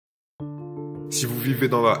Si vous vivez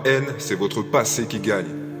dans la haine, c'est votre passé qui gagne.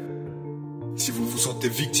 Si vous vous sentez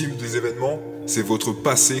victime des événements, c'est votre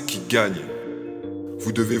passé qui gagne.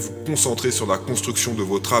 Vous devez vous concentrer sur la construction de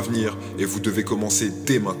votre avenir et vous devez commencer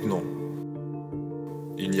dès maintenant.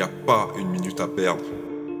 Il n'y a pas une minute à perdre.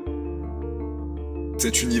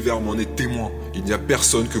 Cet univers m'en est témoin. Il n'y a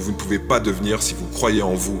personne que vous ne pouvez pas devenir si vous croyez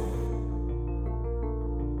en vous.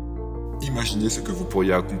 Imaginez ce que vous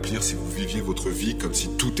pourriez accomplir si vous viviez votre vie comme si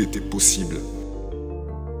tout était possible.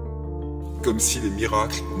 Comme si les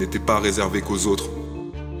miracles n'étaient pas réservés qu'aux autres.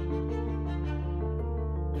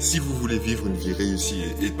 Si vous voulez vivre une vie réussie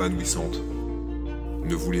et épanouissante,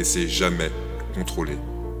 ne vous laissez jamais contrôler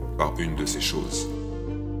par une de ces choses.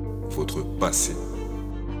 Votre passé,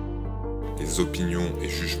 les opinions et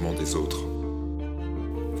jugements des autres,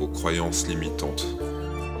 vos croyances limitantes,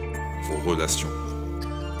 vos relations,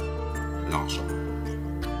 l'argent.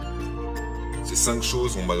 Ces 5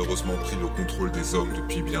 choses ont malheureusement pris le contrôle des hommes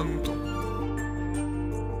depuis bien longtemps.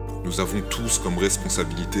 Nous avons tous comme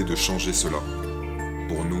responsabilité de changer cela.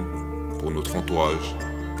 Pour nous, pour notre entourage,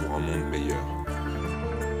 pour un monde meilleur.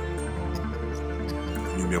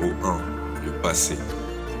 Numéro 1. Le passé.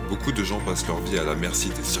 Beaucoup de gens passent leur vie à la merci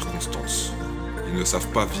des circonstances. Ils ne savent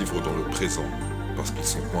pas vivre dans le présent parce qu'ils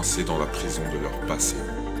sont coincés dans la prison de leur passé.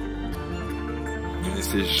 Ne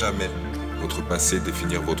laissez jamais votre passé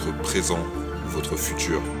définir votre présent ou votre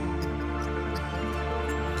futur.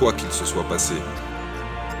 Quoi qu'il se soit passé,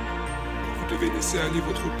 vous devez laisser aller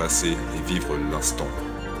votre passé et vivre l'instant.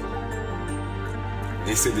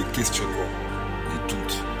 Laissez les questionnements, les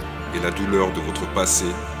doutes et la douleur de votre passé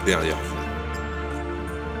derrière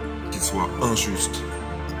vous. Qu'ils soient injustes,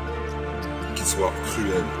 qu'ils soient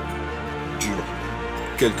cruels, durs,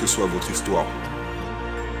 quelle que soit votre histoire.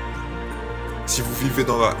 Si vous vivez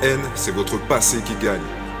dans la haine, c'est votre passé qui gagne.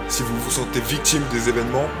 Si vous vous sentez victime des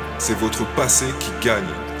événements, c'est votre passé qui gagne.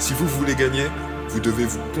 Si vous voulez gagner, vous devez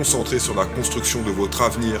vous concentrer sur la construction de votre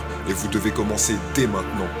avenir et vous devez commencer dès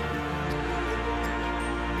maintenant.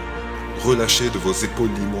 Relâchez de vos épaules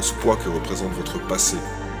l'immense poids que représente votre passé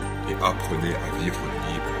et apprenez à vivre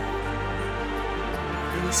libre.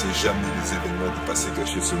 Ne laissez jamais les événements du passé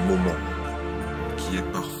gâcher ce moment qui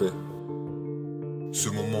est parfait. Ce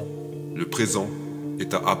moment, le présent,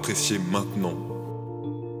 est à apprécier maintenant.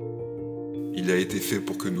 Il a été fait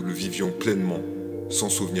pour que nous le vivions pleinement, sans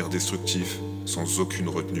souvenirs destructifs, sans aucune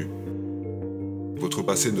retenue. Votre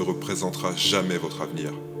passé ne représentera jamais votre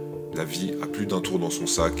avenir. La vie a plus d'un tour dans son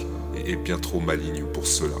sac et est bien trop maligne pour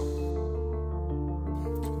cela.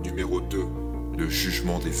 Numéro 2. Le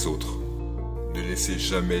jugement des autres. Ne laissez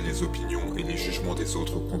jamais les opinions et les jugements des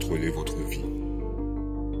autres contrôler votre vie.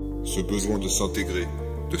 Ce besoin de s'intégrer,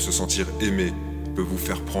 de se sentir aimé, peut vous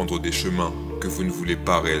faire prendre des chemins que vous ne voulez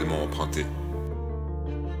pas réellement emprunter.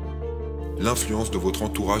 L'influence de votre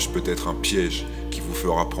entourage peut être un piège qui vous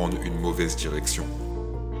fera prendre une mauvaise direction.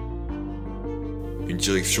 Une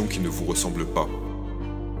direction qui ne vous ressemble pas.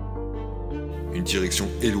 Une direction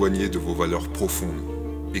éloignée de vos valeurs profondes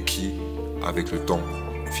et qui, avec le temps,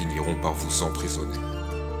 finiront par vous emprisonner.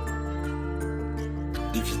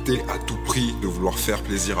 Évitez à tout prix de vouloir faire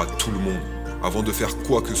plaisir à tout le monde. Avant de faire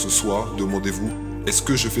quoi que ce soit, demandez-vous, est-ce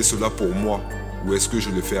que je fais cela pour moi ou est-ce que je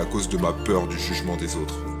le fais à cause de ma peur du jugement des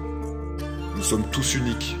autres? Nous sommes tous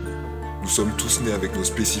uniques. Nous sommes tous nés avec nos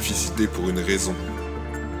spécificités pour une raison.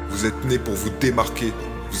 Vous êtes nés pour vous démarquer.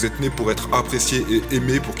 Vous êtes nés pour être appréciés et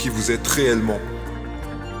aimés pour qui vous êtes réellement.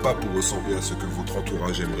 Pas pour ressembler à ce que votre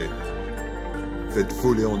entourage aimerait. Faites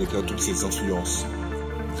voler en éclats toutes ces influences.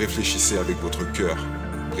 Réfléchissez avec votre cœur.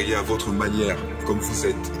 Brillez à votre manière, comme vous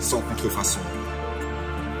êtes, sans contrefaçon.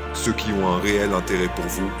 Ceux qui ont un réel intérêt pour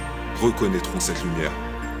vous reconnaîtront cette lumière,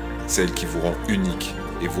 celle qui vous rend unique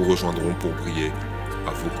et vous rejoindront pour briller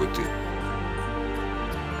à vos côtés.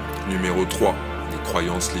 Numéro 3. Les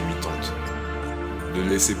croyances limitantes. Ne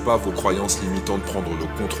laissez pas vos croyances limitantes prendre le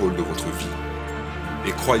contrôle de votre vie.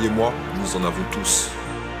 Et croyez-moi, nous en avons tous,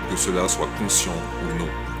 que cela soit conscient ou non.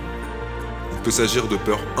 Il peut s'agir de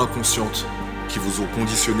peurs inconscientes qui vous ont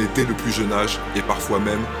conditionné dès le plus jeune âge et parfois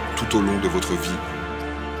même tout au long de votre vie.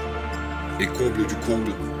 Et comble du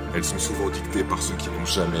comble, elles sont souvent dictées par ceux qui n'ont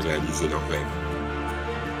jamais réalisé leurs rêves.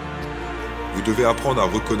 Vous devez apprendre à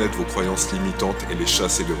reconnaître vos croyances limitantes et les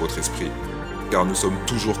chasser de votre esprit, car nous sommes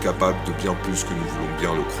toujours capables de bien plus que nous voulons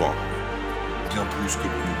bien le croire, bien plus que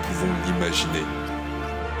nous pouvons l'imaginer.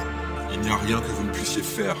 Il n'y a rien que vous ne puissiez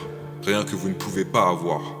faire, rien que vous ne pouvez pas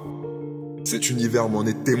avoir. Cet univers m'en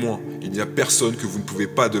est témoin, il n'y a personne que vous ne pouvez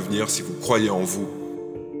pas devenir si vous croyez en vous.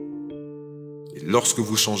 Et lorsque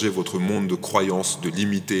vous changez votre monde de croyances de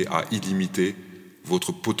limité à illimité,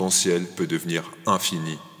 votre potentiel peut devenir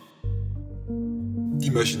infini.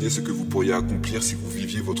 Imaginez ce que vous pourriez accomplir si vous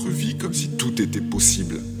viviez votre vie comme si tout était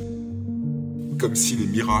possible. Comme si les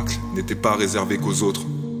miracles n'étaient pas réservés qu'aux autres.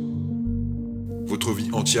 Votre vie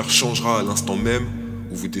entière changera à l'instant même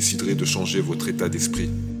où vous déciderez de changer votre état d'esprit.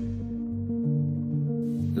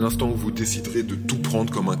 L'instant où vous déciderez de tout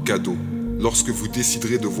prendre comme un cadeau. Lorsque vous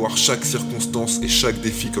déciderez de voir chaque circonstance et chaque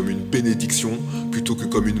défi comme une bénédiction plutôt que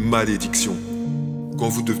comme une malédiction. Quand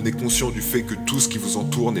vous devenez conscient du fait que tout ce qui vous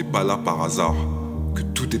entoure n'est pas là par hasard, que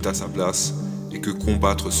tout est à sa place et que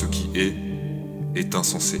combattre ce qui est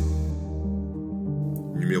insensé.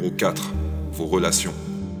 Numéro 4. Vos relations.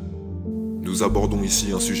 Nous abordons ici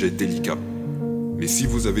un sujet délicat. Mais si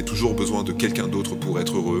vous avez toujours besoin de quelqu'un d'autre pour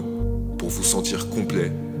être heureux, pour vous sentir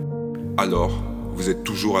complet, alors vous êtes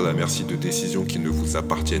toujours à la merci de décisions qui ne vous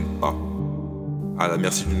appartiennent pas. À la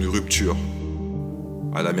merci d'une rupture,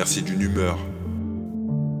 à la merci d'une humeur,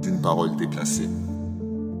 d'une parole déplacée.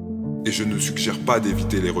 Et je ne suggère pas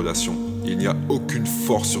d'éviter les relations. Il n'y a aucune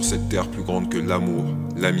force sur cette terre plus grande que l'amour,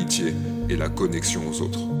 l'amitié et la connexion aux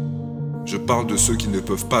autres. Je parle de ceux qui ne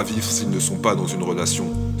peuvent pas vivre s'ils ne sont pas dans une relation.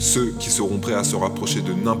 Ceux qui seront prêts à se rapprocher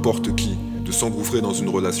de n'importe qui, de s'engouffrer dans une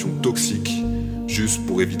relation toxique, juste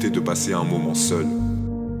pour éviter de passer un moment seul.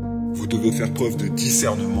 Vous devez faire preuve de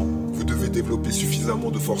discernement. Vous devez développer suffisamment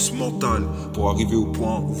de force mentale pour arriver au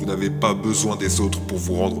point où vous n'avez pas besoin des autres pour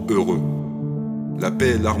vous rendre heureux. La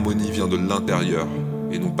paix et l'harmonie viennent de l'intérieur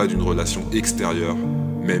et non pas d'une relation extérieure,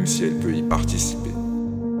 même si elle peut y participer.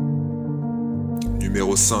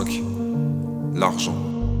 Numéro 5. L'argent.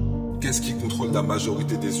 Qu'est-ce qui contrôle la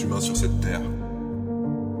majorité des humains sur cette terre?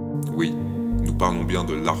 Oui, nous parlons bien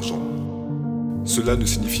de l'argent. Cela ne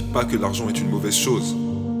signifie pas que l'argent est une mauvaise chose.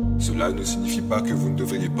 Cela ne signifie pas que vous ne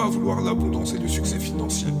devriez pas vouloir l'abondance et le succès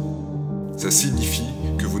financier. Ça signifie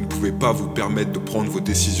que vous ne pouvez pas vous permettre de prendre vos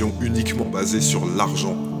décisions uniquement basées sur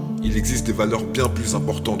l'argent. Il existe des valeurs bien plus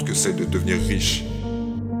importantes que celle de devenir riche.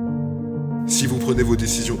 Si vous prenez vos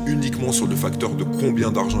décisions uniquement sur le facteur de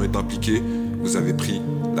combien d'argent est impliqué, vous avez pris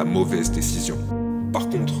la mauvaise décision. Par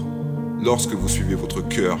contre, lorsque vous suivez votre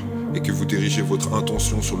cœur et que vous dirigez votre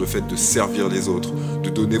intention sur le fait de servir les autres, de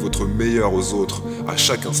donner votre meilleur aux autres à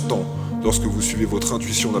chaque instant, lorsque vous suivez votre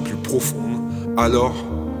intuition la plus profonde, alors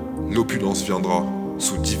l'opulence viendra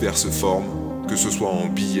sous diverses formes, que ce soit en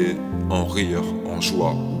billets, en rire, en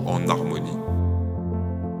joie ou en harmonie.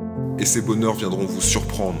 Et ces bonheurs viendront vous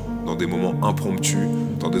surprendre dans des moments impromptus,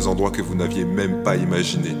 dans des endroits que vous n'aviez même pas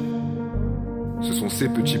imaginés. Ce sont ces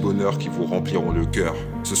petits bonheurs qui vous rempliront le cœur.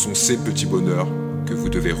 Ce sont ces petits bonheurs que vous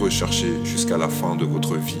devez rechercher jusqu'à la fin de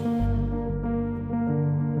votre vie.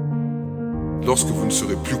 Lorsque vous ne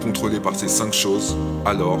serez plus contrôlé par ces 5 choses,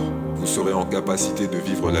 alors vous serez en capacité de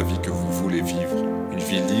vivre la vie que vous voulez vivre, une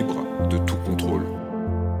vie libre de tout contrôle.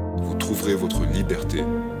 Vous trouverez votre liberté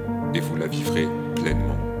et vous la vivrez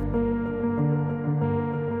pleinement.